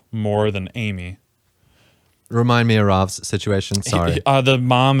Arav more than Amy. Remind me of Rav's situation. Sorry. The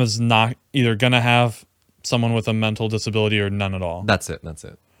mom is not either going to have someone with a mental disability or none at all. That's it.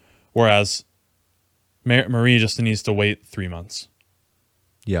 Whereas Marie just needs to wait 3 months.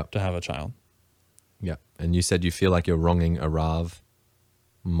 Yep. To have a child. Yep. And you said you feel like you're wronging Arav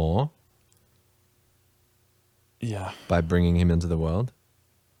more? Yeah. By bringing him into the world?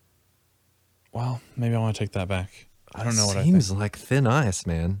 Well, maybe I want to take that back. I don't know what I think. Seems like thin ice,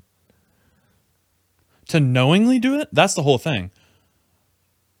 man. To knowingly do it? That's the whole thing.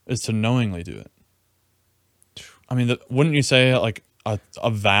 Is to knowingly do it. I mean, wouldn't you say like a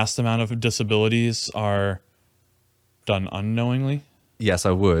vast amount of disabilities are done unknowingly? Yes,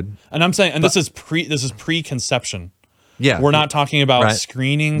 I would. And I'm saying, this is preconception. Yeah. We're not talking about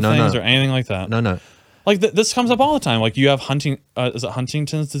screening things or anything like that. No. Like this comes up all the time. Like you have is it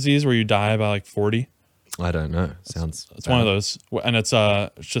Huntington's disease where you die by like 40? I don't know. It's one of those, and it's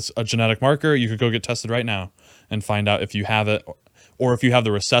just a genetic marker. You could go get tested right now and find out if you have it, or if you have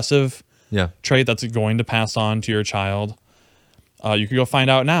the recessive trait that's going to pass on to your child. You could go find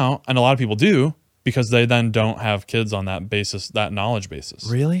out now, and a lot of people do because they then don't have kids on that basis, that knowledge basis.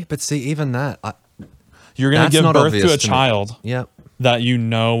 Really? But see, even that, you're going to give birth to a child that you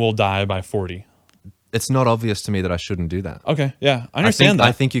know will die by 40. It's not obvious to me that I shouldn't do that. Okay, yeah, I understand that.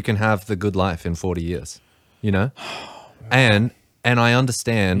 I think you can have the good life in 40 years. you know? And I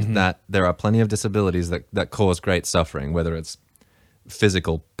understand that there are plenty of disabilities that cause great suffering, whether it's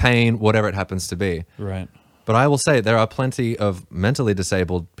physical pain, whatever it happens to be. Right. But I will say there are plenty of mentally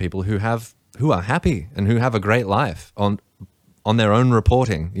disabled people who are happy and who have a great life on their own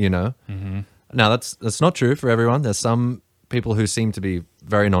reporting, you know? Now, that's not true for everyone. There's some people who seem to be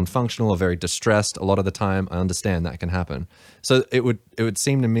very non-functional or very distressed a lot of the time. I understand that can happen. So it would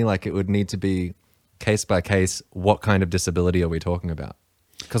seem to me like it would need to be case by case. What kind of disability are we talking about?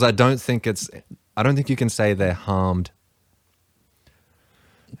 Because I don't think you can say they're harmed.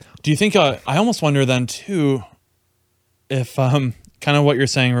 Do you think, I almost wonder then too, if kind of what you're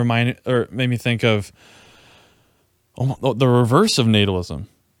saying made me think of the reverse of natalism,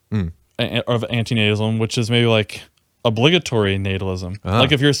 of antinatalism, which is maybe like obligatory natalism.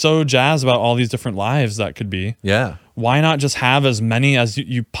 Like if you're so jazzed about all these different lives that could be, why not just have as many as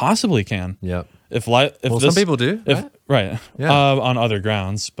you possibly can? Yep. If some people do, right? Yeah. On other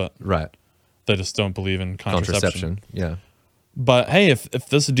grounds, but right. They just don't believe in contraception. Yeah. But hey, if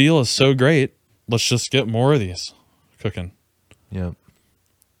this deal is so great, let's just get more of these cooking. Yeah.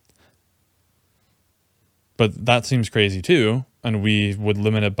 But that seems crazy too, and we would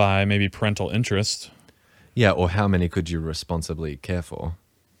limit it by maybe parental interest. Yeah, or how many could you responsibly care for?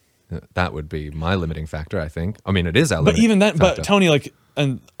 That would be my limiting factor, I think. I mean, it is our limiting factor. But Tony, like,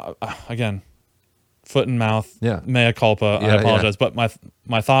 and again, foot and mouth, mea culpa, I apologize. But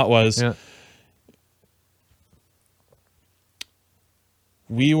my thought was,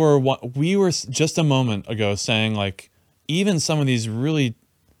 we were just a moment ago saying, like, even some of these really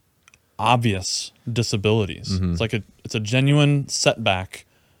obvious disabilities, it's a genuine setback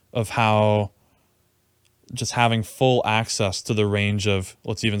of how just having full access to the range of,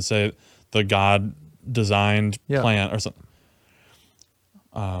 let's even say, the God designed plant or something,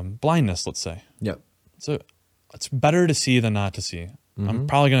 blindness, let's say. Yep. So it's better to see than not to see. I'm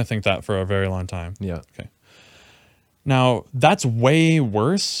probably going to think that for a very long time. Yeah. Okay. Now that's way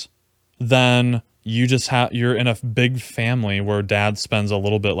worse than you're in a big family where dad spends a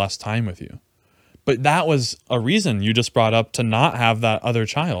little bit less time with you. But that was a reason you just brought up to not have that other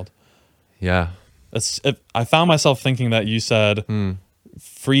child. Yeah. I found myself thinking that you said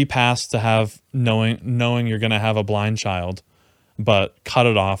free pass to have knowing you're going to have a blind child, but cut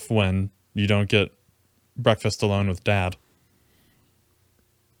it off when you don't get breakfast alone with dad.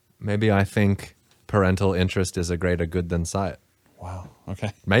 Maybe I think parental interest is a greater good than sight. Wow.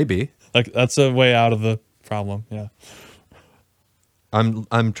 Okay. Maybe. Like that's a way out of the problem. Yeah.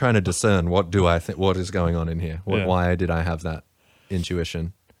 I'm trying to discern what is going on in here. Why did I have that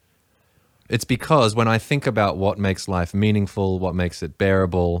intuition? It's because when I think about what makes life meaningful, what makes it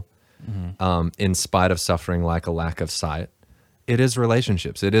bearable, in spite of suffering like a lack of sight, it is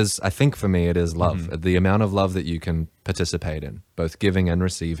relationships. It is, I think for me, it is love. The amount of love that you can participate in, both giving and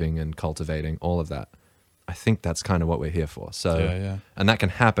receiving and cultivating, all of that. I think that's kind of what we're here for. So, and that can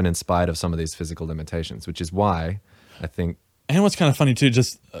happen in spite of some of these physical limitations, which is why I think. And what's kind of funny too,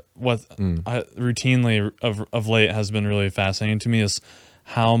 just what I routinely of late has been really fascinating to me is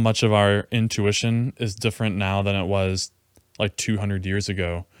how much of our intuition is different now than it was like 200 years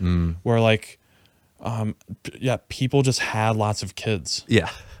ago, where like, people just had lots of kids. Yeah.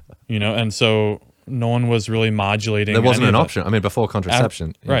 You know, and so no one was really modulating. There wasn't an option. I mean, before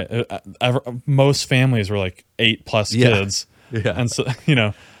contraception. Right. Most families were like 8+ kids. Yeah. And so, you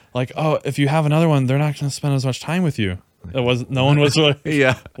know, like, oh, if you have another one, they're not going to spend as much time with you. No one was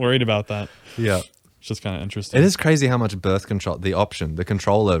really worried about that. Yeah. It's just kind of interesting. It is crazy how much birth control, the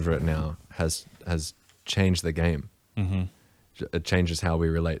control over it now has changed the game. It changes how we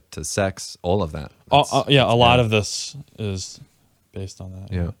relate to sex, all of that. A lot of this is based on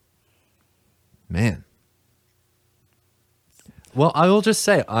that. Yeah. Man. Well, I will just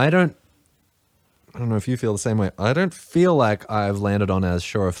say, I don't know if you feel the same way. I don't feel like I've landed on as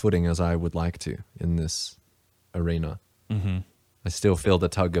sure a footing as I would like to in this arena. I still feel the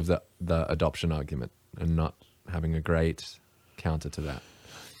tug of the adoption argument and not having a great counter to that.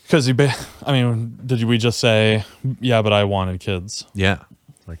 Because did we just say, yeah, but I wanted kids? Yeah.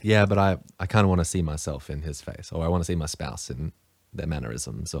 Like, yeah, but I kind of want to see myself in his face, or I want to see my spouse in their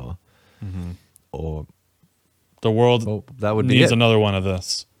mannerisms, or the world that would needs be another one of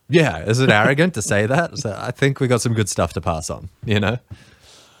this. Yeah. Is it arrogant to say that? So I think we got some good stuff to pass on, you know?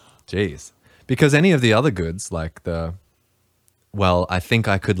 Jeez. Because any of the other goods, like I think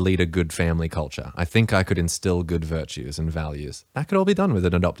I could lead a good family culture. I think I could instill good virtues and values. That could all be done with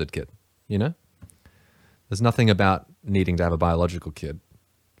an adopted kid, you know? There's nothing about needing to have a biological kid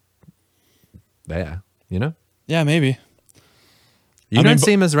there, you know? Yeah, maybe. You don't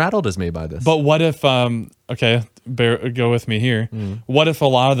seem as rattled as me by this. But what if, okay, go with me here. What if a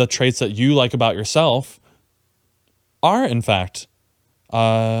lot of the traits that you like about yourself are, in fact,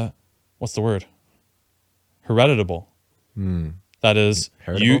 what's the word? Hereditable. That is,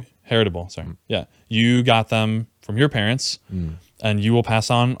 heritable, sorry. Yeah. You got them from your parents, and you will pass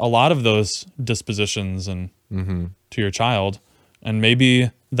on a lot of those dispositions and to your child. And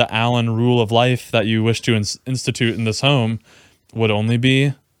maybe the Allen rule of life that you wish to institute in this home would only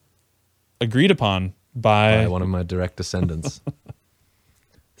be agreed upon by one of my direct descendants.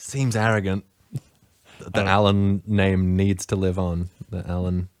 Seems arrogant. The Allen name needs to live on. The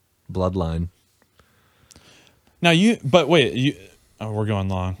Allen bloodline. Now we're going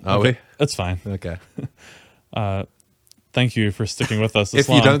long. Are we? That's fine. Okay. Thank you for sticking with us this If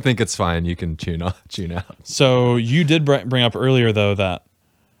long. you don't think it's fine, you can tune out. So you did bring up earlier, though, that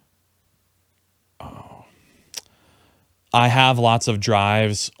I have lots of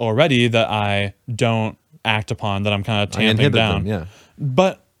drives already that I don't act upon, that I'm kind of tamping down. Them, yeah.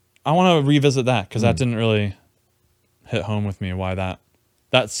 But I want to revisit that because that didn't really hit home with me. Why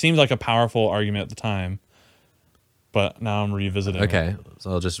that seemed like a powerful argument at the time, but now I'm revisiting. Okay,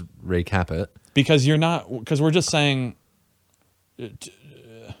 so I'll just recap it. Because we're just saying,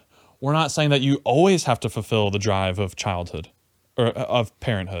 we're not saying that you always have to fulfill the drive of childhood or of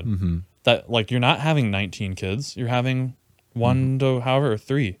parenthood. That like you're not having 19 kids, you're having 1 to however or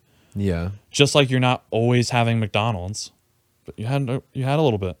 3. Yeah. Just like you're not always having McDonald's, but you had a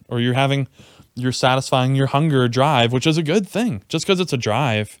little bit, or you're satisfying your hunger drive, which is a good thing. Just because it's a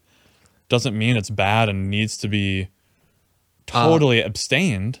drive doesn't mean it's bad and needs to be totally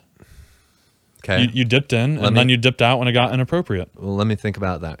abstained. Okay. You dipped in and then you dipped out when it got inappropriate. Well, let me think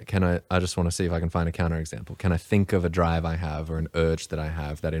about that. I just want to see if I can find a counterexample. Can I think of a drive I have or an urge that I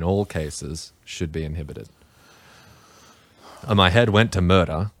have that in all cases should be inhibited? My head went to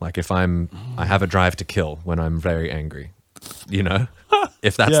murder. Like if I have a drive to kill when I'm very angry, you know,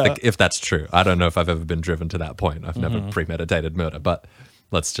 if that's true. I don't know if I've ever been driven to that point. I've never premeditated murder, but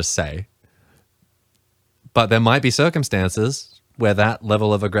let's just say. But there might be circumstances where that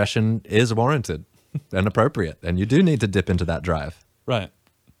level of aggression is warranted and appropriate, and you do need to dip into that drive. Right.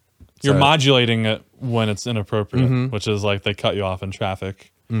 You're modulating it when it's inappropriate, which is like they cut you off in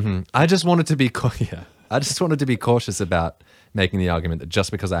traffic. I just wanted to be cautious about making the argument that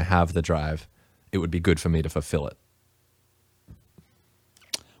just because I have the drive, it would be good for me to fulfill it.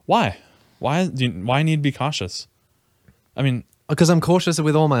 Why? Why need to be cautious? I mean, because I'm cautious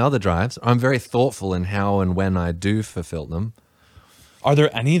with all my other drives. I'm very thoughtful in how and when I do fulfill them. Are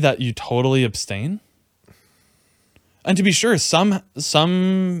there any that you totally abstain? And to be sure, some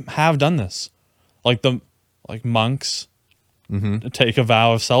have done this, like monks take a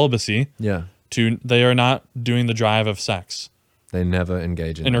vow of celibacy. Yeah, they are not doing the drive of sex. They never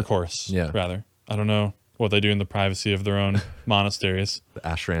engage in intercourse. Yeah, rather. I don't know what they do in the privacy of their own monasteries. The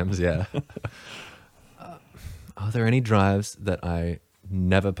ashrams. Yeah. Are there any drives that I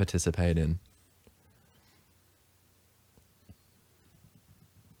never participate in?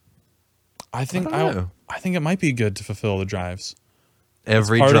 I think it might be good to fulfill the drives.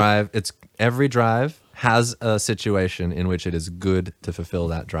 Every drive has a situation in which it is good to fulfill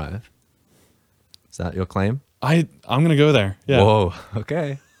that drive. Is that your claim? I'm going to go there. Yeah. Whoa.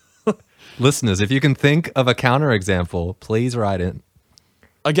 Okay. Listeners, if you can think of a counterexample, please write in.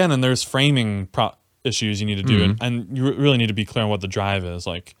 Again, and there's framing issues you need to do, and you really need to be clear on what the drive is.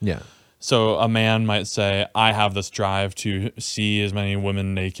 Like, yeah. So a man might say, I have this drive to see as many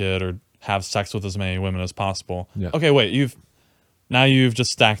women naked or have sex with as many women as possible. Yeah. Okay, wait, you've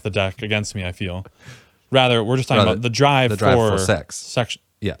just stacked the deck against me, I feel. Rather, we're just talking about the drive for sex.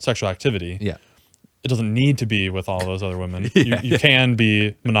 Sexual activity. Yeah. It doesn't need to be with all those other women. You can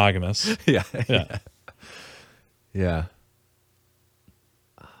be monogamous. Yeah. Yeah. Yeah.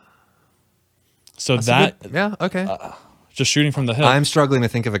 So okay. Just shooting from the hip. I'm struggling to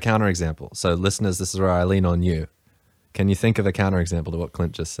think of a counterexample. So listeners, this is where I lean on you. Can you think of a counterexample to what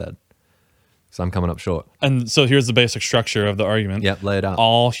Clint just said? So I'm coming up short. And so here's the basic structure of the argument. Yep, lay it out.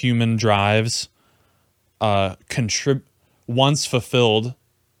 All human drives once fulfilled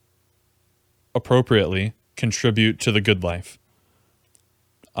appropriately, contribute to the good life.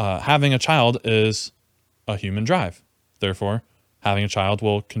 Having a child is a human drive. Therefore, having a child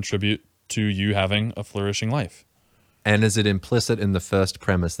will contribute to you having a flourishing life. And is it implicit in the first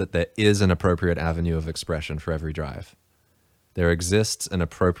premise that there is an appropriate avenue of expression for every drive? There exists an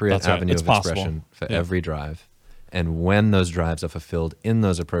appropriate avenue of expression for every drive. And when those drives are fulfilled in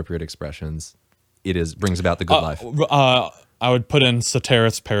those appropriate expressions, it brings about the good life. I would put in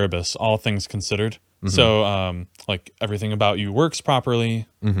ceteris paribus, all things considered. So, like everything about you works properly.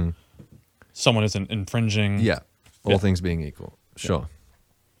 Someone isn't infringing. Yeah. All things being equal. Sure.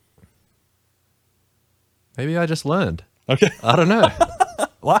 Maybe I just learned. Okay. I don't know.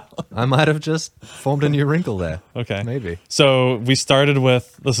 Wow. I might have just formed a new wrinkle there. Okay. Maybe. So we started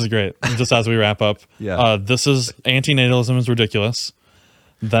with, this is great, just as we wrap up. Yeah. This is antinatalism is ridiculous.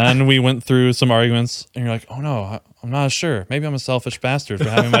 Then we went through some arguments, and you're like, oh no, I'm not sure. Maybe I'm a selfish bastard for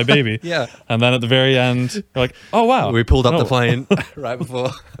having my baby. Yeah. And then at the very end, you're like, oh wow. We pulled up the plane right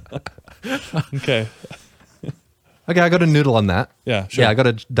before. Okay. Okay, I got a noodle on that. Yeah, sure. Yeah, I got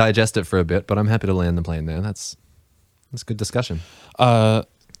to digest it for a bit, but I'm happy to land the plane there. That's good discussion.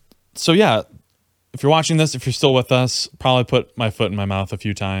 So yeah, if you're watching this, if you're still with us, probably put my foot in my mouth a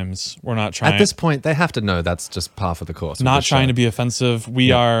few times. We're not trying. At this point, they have to know that's just par for the course. Not trying to be offensive.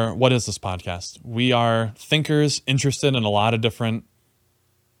 We are, what is this podcast? We are thinkers interested in a lot of different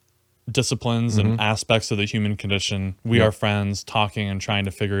disciplines and aspects of the human condition. We are friends talking and trying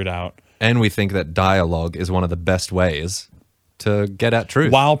to figure it out. And we think that dialogue is one of the best ways to get at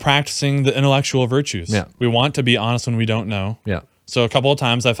truth. While practicing the intellectual virtues. Yeah. We want to be honest when we don't know. Yeah. So a couple of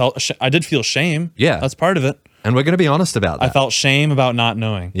times I did feel shame. Yeah. That's part of it. And we're going to be honest about that. I felt shame about not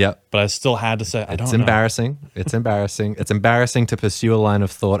knowing. Yeah. But I still had to say, I don't It's know. embarrassing. It's embarrassing. It's embarrassing to pursue a line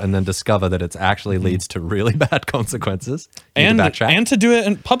of thought and then discover that it actually leads to really bad consequences. You need to backtrack. And to do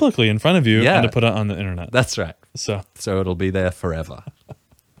it publicly in front of you Yeah. and to put it on the internet. That's right. So So it'll be there forever.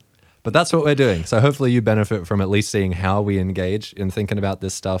 But that's what we're doing. So hopefully you benefit from at least seeing how we engage in thinking about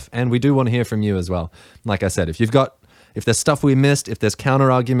this stuff. And we do want to hear from you as well. Like I said, if there's stuff we missed, if there's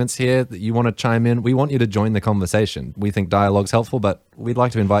counter arguments here that you want to chime in, we want you to join the conversation. We think dialogue's helpful, but we'd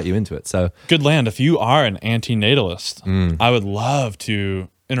like to invite you into it. So good land. If you are an antinatalist, I would love to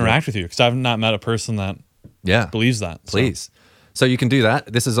interact with you because I've not met a person that believes that. Please. So you can do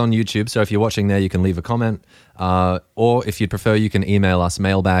that. This is on YouTube. So if you're watching there, you can leave a comment. Or if you'd prefer, you can email us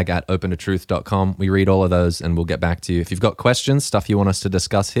mailbag@opentotruth.com. We read all of those and we'll get back to you. If you've got questions, stuff you want us to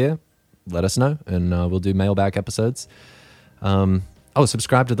discuss here, let us know and we'll do mailbag episodes.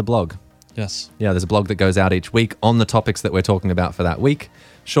 Subscribe to the blog. Yes. Yeah, there's a blog that goes out each week on the topics that we're talking about for that week.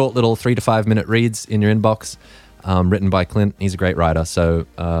 Short little 3 to 5 minute reads in your inbox, written by Clint. He's a great writer. So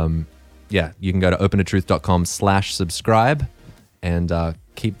you can go to opentotruth.com/subscribe and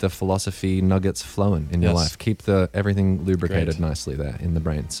keep the philosophy nuggets flowing in your life. Keep everything lubricated nicely there in the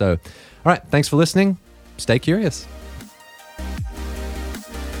brain. So, all right, thanks for listening. Stay curious.